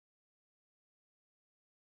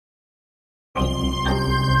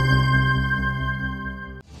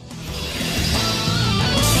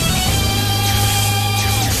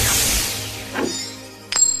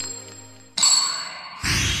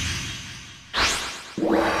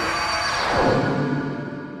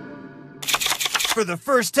For the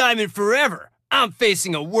first time in forever, I'm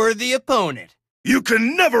facing a worthy opponent. You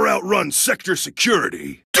can never outrun sector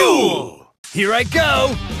security. Duel! Here I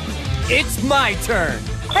go! It's my turn!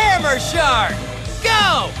 Hammer Shark!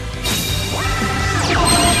 Go!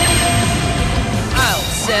 I'll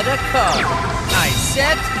set a card. I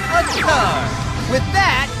set a card. With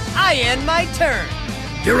that, I end my turn.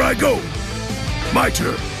 Here I go. My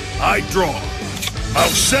turn. I draw. I'll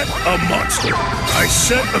set a monster. I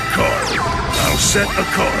set a card. I'll set a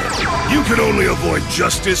card. You can only avoid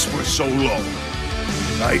justice for so long.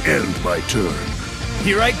 I end my turn.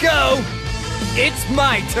 Here I go. It's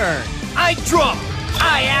my turn. I draw.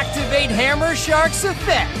 I activate Hammer Shark's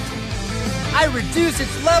effect. I reduce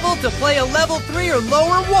its level to play a level 3 or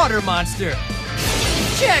lower water monster.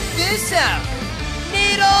 Check this out.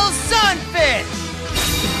 Needle Sunfish.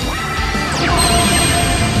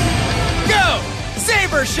 Go!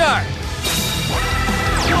 Saber Shark!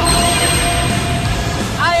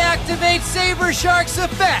 I activate Saber Shark's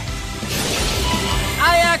effect!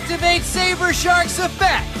 I activate Saber Shark's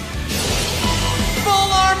effect!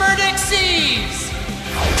 Full Armored Exceeds!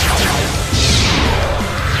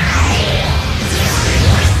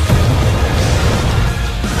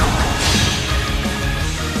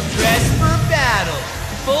 Dress for battle!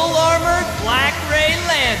 Full Armored Black Ray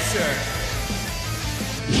Lancer!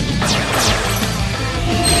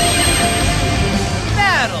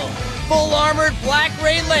 Battle! Full Armored Black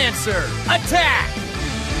Ray Lancer! Attack!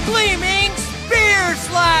 Gleaming Spear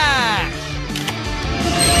Slash!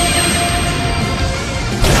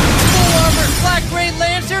 Full Armored Black Ray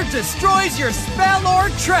Lancer destroys your spell or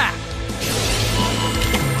trap!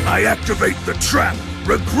 I activate the trap.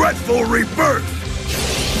 Regretful Rebirth!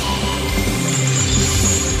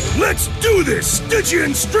 Let's do this,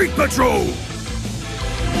 Stygian Street Patrol!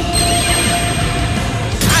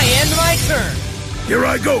 I end my turn. Here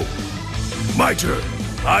I go. My turn.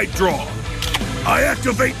 I draw. I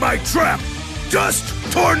activate my trap. Dust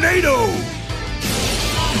Tornado!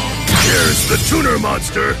 Here's the tuner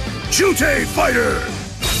monster, Jute Fighter!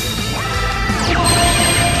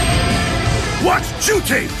 Watch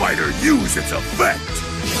Jute Fighter use its effect!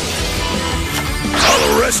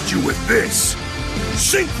 I'll arrest you with this!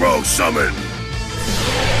 Synchro Summon!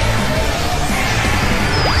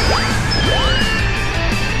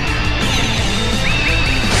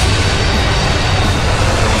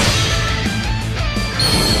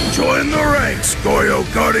 Join the ranks, Yugioh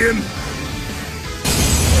Guardian!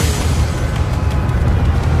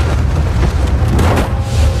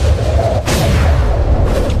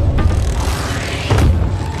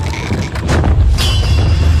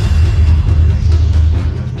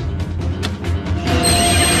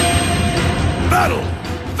 Battle!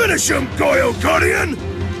 Finish him, Yugioh Guardian!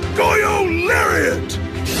 Yugioh Lariat!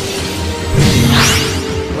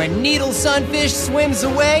 When Needle Sunfish swims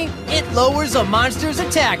away, it lowers a monster's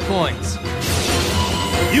attack points.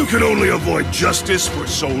 You can only avoid justice for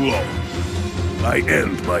so long. I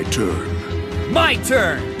end my turn. My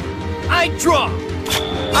turn. I draw.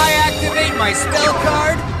 I activate my spell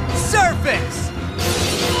card, Surface.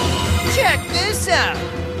 Check this out.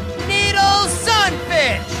 Needle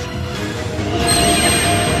Sunfish.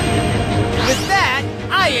 With that,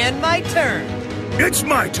 I end my turn. It's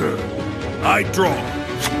my turn. I draw.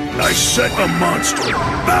 I set a monster.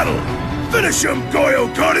 Battle! Finish him,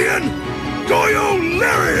 Yugioh Guardian! Yugioh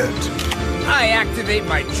Lariat! I activate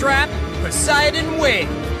my trap, Poseidon Wave.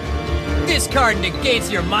 This card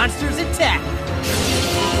negates your monster's attack.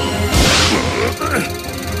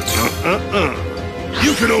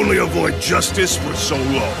 You can only avoid justice for so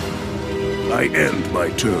long. I end my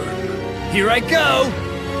turn. Here I go.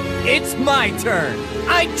 It's my turn.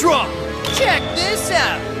 I draw. Check this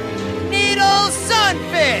out. Needle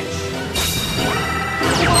Sunfish!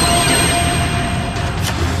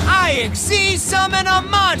 I Exceed Summon a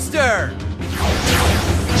monster!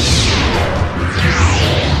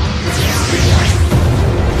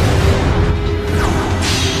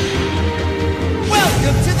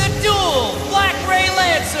 Welcome to the duel, Black Ray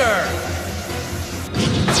Lancer!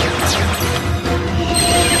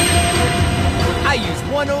 I use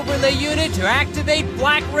one overlay unit to activate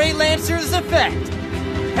Black Ray Lancer's effect.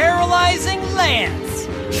 Paralyzing Lance.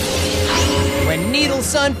 When Needle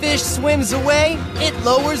Sunfish swims away, it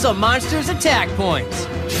lowers a monster's attack points.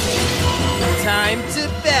 Time to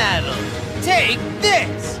battle. Take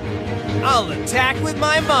this. I'll attack with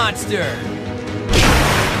my monster.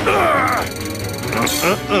 Black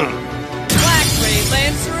Ray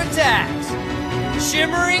Lancer attacks.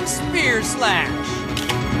 Shimmering Spear Slash.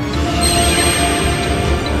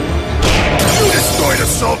 You destroyed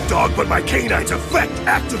Assault Dog, but my canine's effect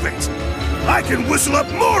activates. I can whistle up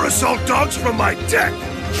more assault dogs from my deck!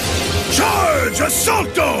 Charge,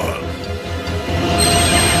 assault dog!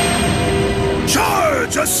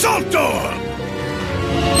 Charge, assault dog!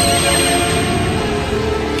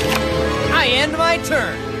 I end my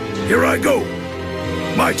turn. Here I go.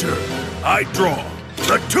 My turn. I draw.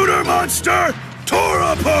 The tutor monster tore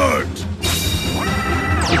apart!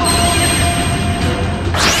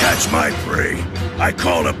 To catch my prey, I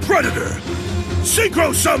call a predator.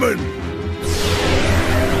 Synchro summon!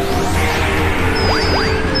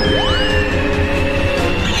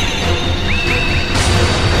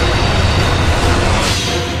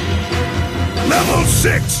 Level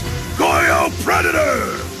 6, Yugioh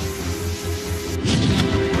Predator!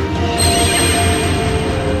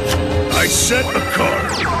 I set a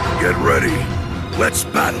card. Get ready. Let's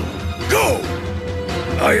battle. Go!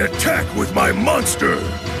 I attack with my monster.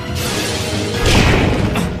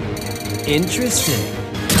 Interesting.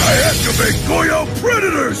 I activate Yugioh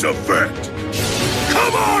Predator's effect.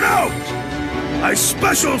 Come on out! I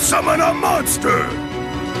special summon a monster.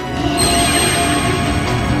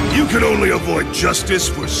 You can only avoid justice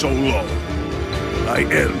for so long. I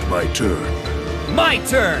end my turn. My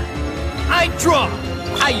turn. I draw.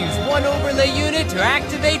 I use one overlay unit to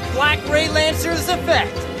activate Black Ray Lancer's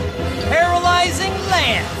effect. Paralyzing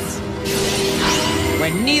Lance.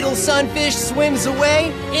 When Needle Sunfish swims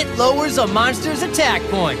away, it lowers a monster's attack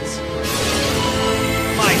points.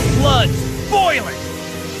 My blood's boiling.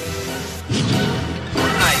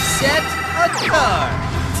 I set a card.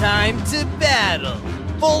 Time to battle.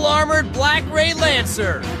 Full armored Black Ray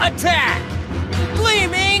Lancer. Attack!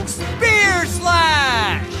 Gleaming Spear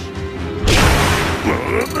Slash!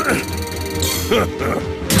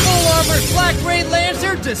 Full armored Black Ray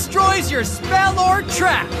Lancer destroys your spell or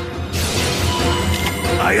trap.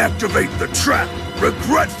 I activate the trap.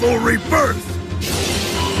 Regretful Rebirth.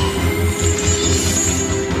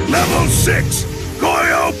 Level 6,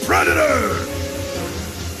 Yugioh Predator!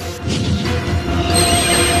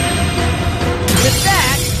 With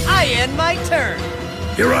that, I end my turn.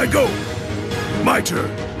 Here I go. My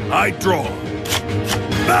turn. I draw.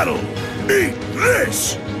 Battle. Eat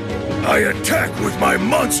this! I attack with my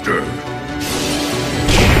monster.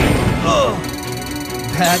 Ugh.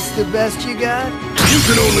 That's the best you got? You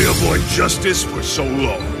can only avoid justice for so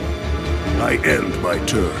long. I end my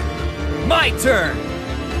turn. My turn.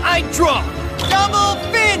 I draw. Double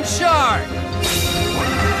Fin Shark.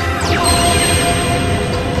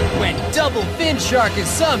 When Double Fin Shark is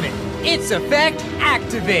summoned, its effect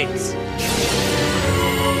activates.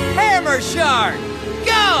 Hammer Shark,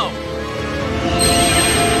 go!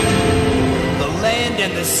 The land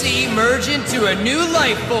and the sea merge into a new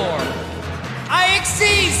life form. I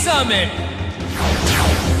exceed summon.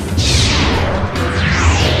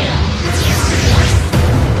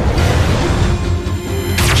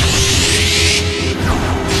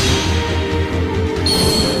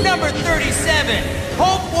 Number 37,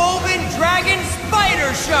 Hope Woven Dragon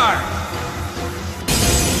Spider Shark.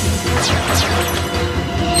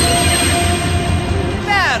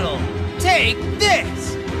 Battle, take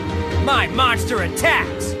this. My monster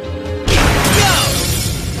attacks. Go!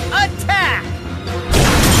 Attack!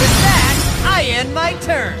 With that, I end my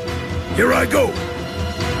turn. Here I go.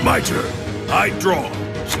 My turn. I draw.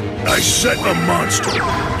 I set a monster.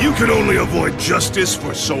 You can only avoid justice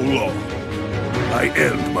for so long. I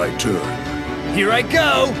end my turn. Here I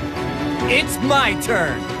go. It's my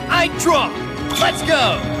turn. I draw. Let's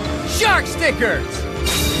go. Shark stickers.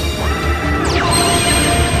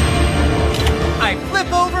 I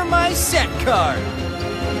flip over my set card.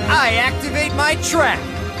 I activate my trap.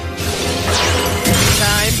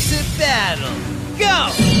 Time to battle.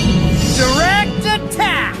 Go. Direct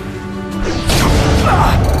attack.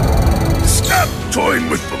 Stop toying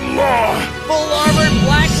with the law. Full armored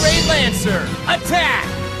Black Ray Lancer. Attack.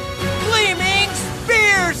 Gleaming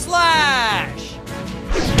Spear Slash.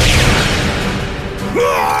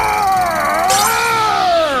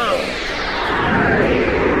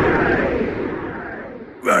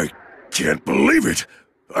 I can't believe it.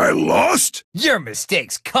 I lost? Your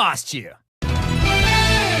mistakes cost you.